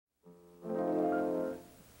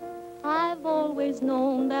I've always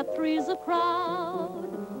known that three's a crowd.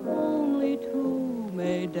 Only two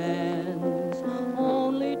may dance,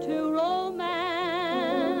 only two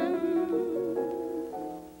romance.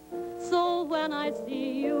 So when I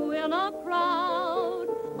see you in a crowd,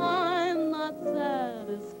 I'm not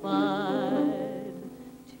satisfied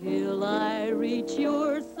till I reach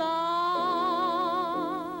your side.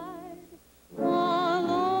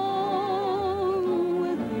 Alone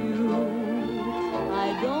with you,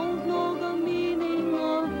 I don't know the meaning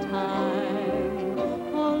of time.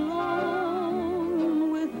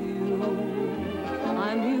 Alone with you,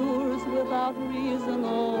 I'm yours without reason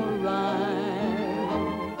or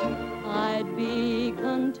rhyme. I'd be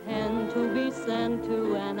content to be sent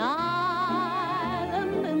to an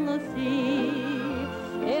island in the sea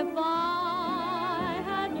if I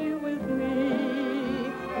had you with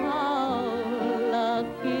me. How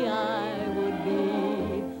lucky I would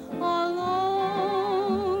be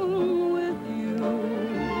alone with you.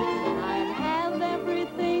 I'd have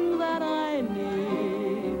everything that I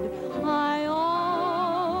need. I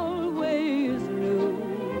always knew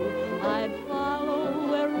I'd follow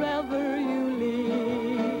wherever you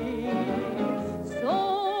lead. So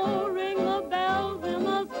ring the bells in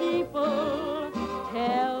the steeple,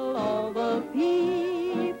 tell all the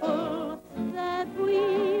people that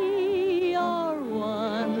we are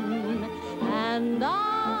one, and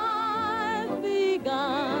I've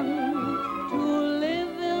begun to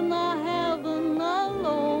live in the heaven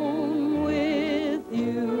alone with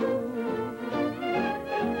you.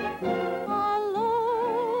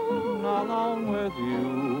 Alone with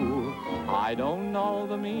you, I don't know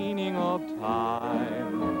the meaning of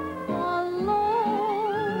time.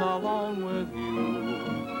 Alone with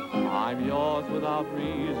you, I'm yours without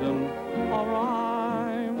reason or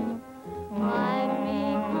rhyme. I'd be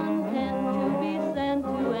content to be sent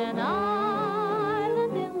to an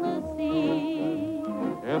island in the sea.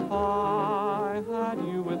 If I had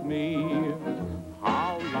you with me,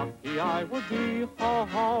 how lucky I would be. Ho,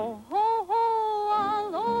 ho, Ho, ho,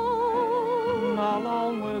 alone.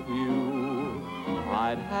 alone with you,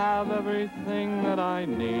 I'd have everything that I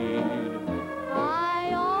need.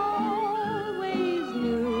 I always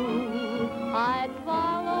knew I'd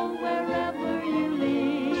follow wherever you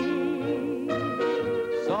lead.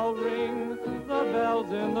 So ring the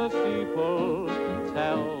bells in the steeple,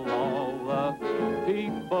 tell all the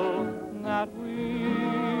people that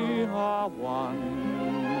we are one.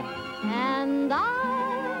 And I